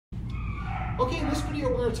Okay, in this video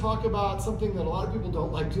we're going to talk about something that a lot of people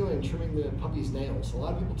don't like doing, trimming the puppy's nails. A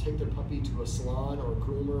lot of people take their puppy to a salon or a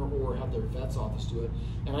groomer or have their vet's office do it.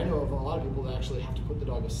 And I know of a lot of people that actually have to put the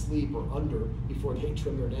dog asleep or under before they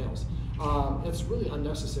trim their nails. It's really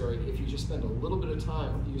unnecessary. If you just spend a little bit of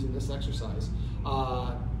time using this exercise,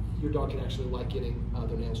 your dog can actually like getting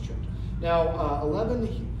their nails trimmed. Now,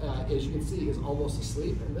 11, as you can see, is almost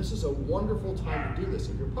asleep, and this is a wonderful time to do this.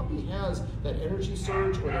 If your puppy has that energy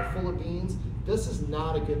surge or they're full of beans, this is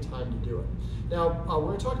not a good time to do it. Now, we're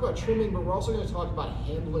going to talk about trimming, but we're also going to talk about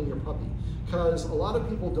handling your puppy, because a lot of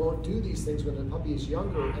people don't do these things when the puppy is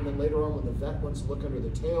younger, and then later on when the vet wants to look under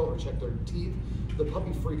the tail or check their teeth, the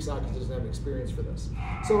puppy freaks out because it doesn't have experience for this.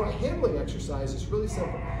 So a handling exercise is really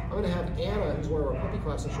simple. I'm going to have Anna, who's one of our puppy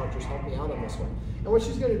class instructors, help me out on this one. And what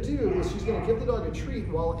she's going to do is she's going to give the dog a treat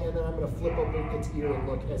and then I'm going to flip open its ear and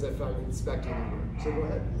look as if I'm inspecting the ear. So go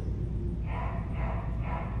ahead.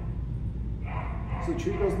 So the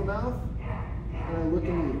treat goes in the mouth, and I look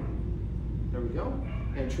in the ear. There we go.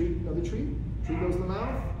 And treat, another treat. Treat goes in the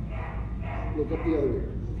mouth, look up the other ear.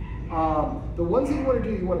 The ones that you want to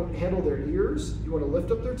do, you want to handle their ears, you want to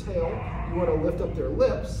lift up their tail, you want to lift up their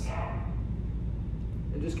lips,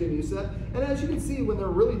 and just get used to that. And as you can see, when they're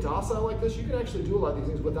really docile like this, you can actually do a lot of these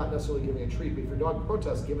things without necessarily giving a treat. But if your dog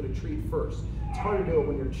protests, give it a treat first. It's hard to do it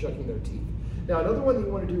when you're checking their teeth. Now, another one that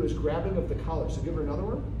you want to do is grabbing of the collar. So give her another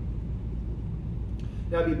one.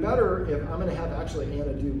 Now, it'd be better if I'm going to have actually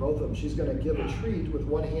Anna do both of them. She's going to give a treat with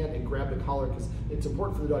one hand and grab the collar because it's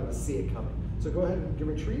important for the dog to see it coming. So go ahead and give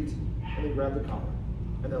her a treat and then grab the collar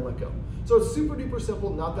and then let go. So it's super duper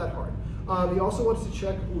simple, not that hard. He also wants to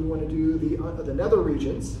check, we want to do the nether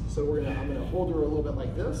regions. So I'm going to hold her a little bit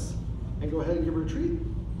like this and go ahead and give her a treat.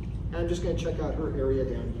 And I'm just going to check out her area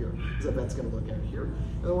down here because the vet's going to look at it here.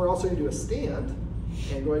 And then we're also going to do a stand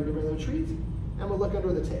and go ahead and give her another treat. And we'll look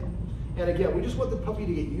under the tail. And again, we just want the puppy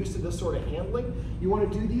to get used to this sort of handling. You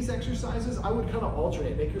want to do these exercises, I would kind of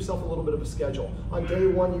alternate, make yourself a little bit of a schedule. On day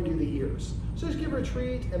one, you do the ears. So just give her a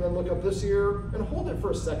treat and then look up this ear and hold it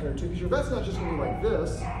for a second or two, because your vet's not just going to be like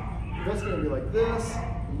this. Your vet's going to be like this,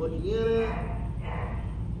 looking at it.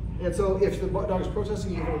 And so if the dog is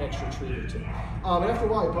protesting, you give it an extra treat or two. And after a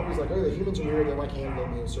while, your puppy's like, oh, the humans are weird, they like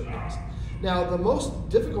handling me in certain ways. Now, the most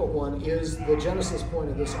difficult one is the genesis point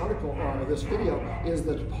of this article, or this video, is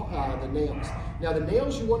the nails. Now, the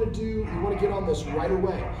nails you want to get on this right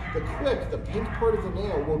away. The pink part of the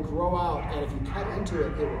nail will grow out, and if you cut into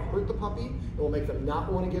it, it will hurt the puppy. It will make them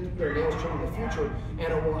not want to get their nails trimmed in the future,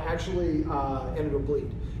 and it will actually, and it will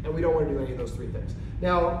bleed. And we don't want to do any of those three things.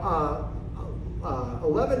 Now,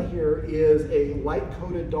 11 here is a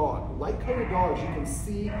light-coated dog. Light-coated dogs, you can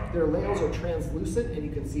see their nails are translucent and you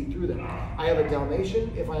can see through them. I have a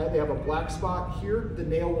Dalmatian. If they have a black spot here, the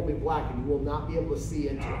nail will be black and you will not be able to see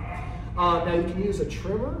into it. Now you can use a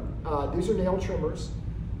trimmer. These are nail trimmers.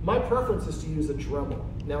 My preference is to use a Dremel.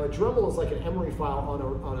 Now a Dremel is like an emery file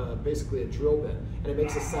on basically a drill bit, and it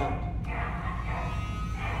makes a sound.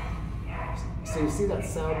 So you see that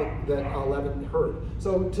sound that 11 heard.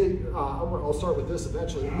 So I'll start with this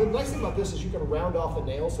eventually. And the nice thing about this is you can round off the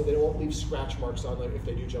nails so they won't leave scratch marks on them if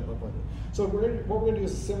they do jump up on it. So what we're going to do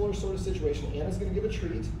is a similar sort of situation. Anna's going to give a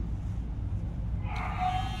treat.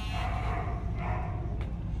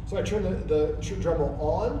 So I turn the Dremel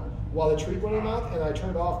on while the treat went in the mouth, and I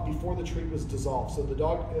turn it off before the treat was dissolved. So the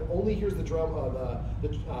dog only hears the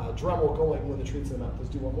Dremel going when the treat's in the mouth. Let's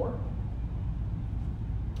do one more.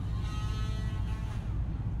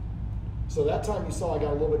 So that time you saw I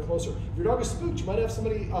got a little bit closer. If your dog is spooked, you might have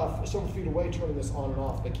somebody several feet away turning this on and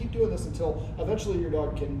off. But keep doing this until eventually your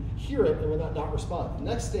dog can hear it and will not respond. The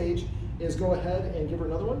next stage is go ahead and give her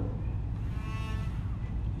another one.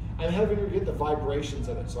 I'm having her get the vibrations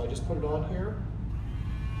of it. So I just put it on here.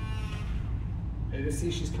 And you can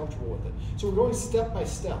see she's comfortable with it. So we're going step by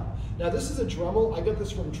step. Now this is a Dremel. I got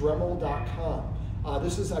this from Dremel.com. I've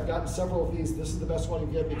gotten several of these. This is the best one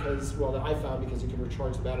to get because, well, that I found because you can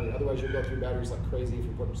recharge the battery. Otherwise, you'll go through batteries like crazy if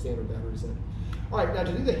you put standard batteries in. All right, now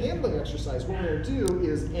to do the handling exercise, what we're going to do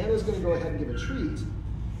is Anna's going to go ahead and give a treat. And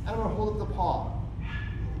I'm going to hold up the paw.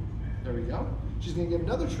 There we go. She's going to give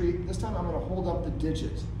another treat. This time I'm going to hold up the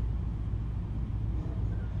digit.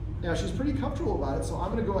 Now she's pretty comfortable about it, so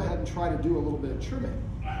I'm going to go ahead and try to do a little bit of trimming.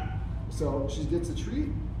 So she gets a treat.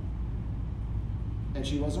 And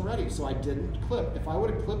she wasn't ready, so I didn't clip. If I would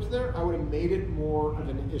have clipped there, I would have made it more of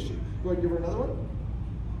an issue. Go ahead and give her another one.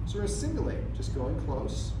 So we're going to simulate, just going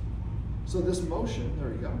close. So this motion, there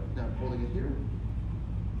you go. Now I'm holding it here.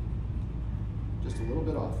 Just a little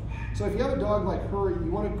bit off. So if you have a dog like her, you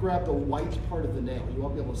want to grab the white part of the nail. You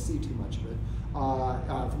won't be able to see too much of it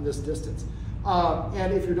from this distance.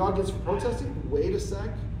 And if your dog gets protesting, wait a sec,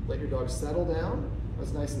 let your dog settle down.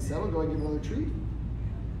 That's nice and settled. Go ahead and give another treat.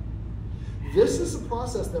 This is a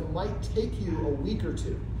process that might take you a week or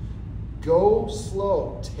two. Go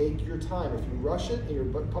slow, take your time. If you rush it and your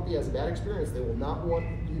puppy has a bad experience, they will not want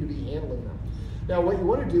you to be handling them. Now what you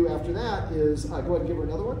want to do after that is, go ahead and give her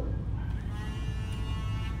another one.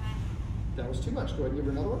 That was too much. Go ahead and give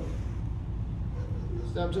her another one.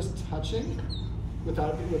 So I'm just touching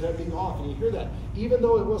without being off, and you hear that. Even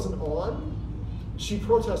though it wasn't on, she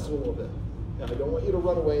protested a little bit. Now, I don't want you to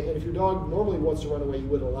run away, and if your dog normally wants to run away, you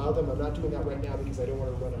would allow them. I'm not doing that right now because I don't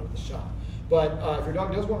want to run out of the shop. But if your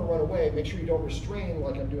dog does want to run away, make sure you don't restrain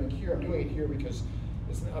like I'm doing here. I'm doing it here because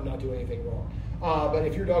I'm not doing anything wrong. But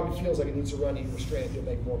if your dog feels like it needs to run, you can restrain it, you'll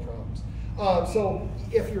make more problems. So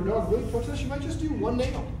if your dog really protests, you might just do one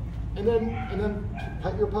nail. And then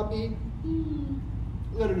pet your puppy,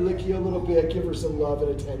 let her lick you a little bit, give her some love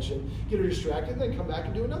and attention, get her distracted, and then come back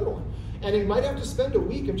and do another one. And you might have to spend a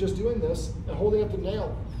week of just doing this and holding up the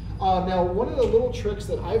nail. Now, one of the little tricks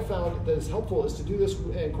that I've found that is helpful is to do this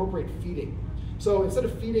and incorporate feeding. So instead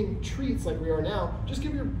of feeding treats like we are now, just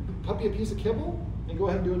give your puppy a piece of kibble and go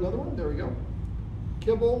ahead and do another one. There we go.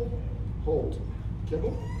 Kibble, hold.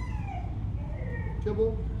 Kibble,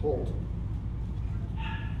 kibble, hold.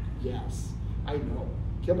 Yes, I know.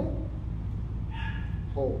 Kibble,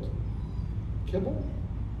 hold. Kibble,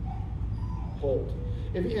 hold.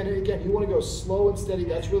 And again, you want to go slow and steady.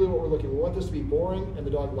 That's really what we're looking for. We want this to be boring, and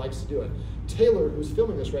the dog likes to do it. Taylor, who's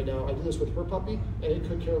filming this right now, I did this with her puppy, and it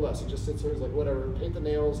could care less. It just sits there, it's like, whatever, paint the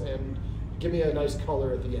nails, and give me a nice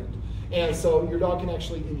color at the end. And so your dog can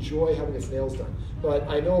actually enjoy having its nails done. But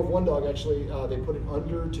I know of one dog, actually, they put it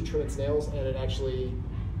under to trim its nails, and it actually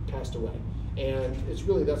passed away. And it's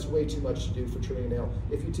really, that's way too much to do for trimming a nail.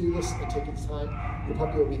 If you do this and take its time, your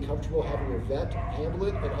puppy will be comfortable having your vet handle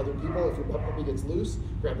it, and other people, if your puppy gets loose,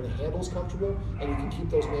 grabbing the handle's comfortable, and you can keep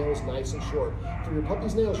those nails nice and short. For your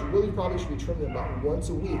puppy's nails, you really probably should be trimming them about once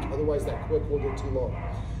a week, otherwise that quick will get too long.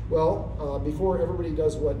 Well, before everybody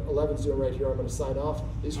does what Eleven's doing right here, I'm going to sign off.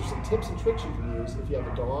 These are some tips and tricks you can use if you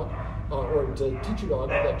have a dog, or to teach your dog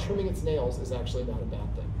that trimming its nails is actually not a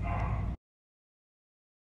bad thing.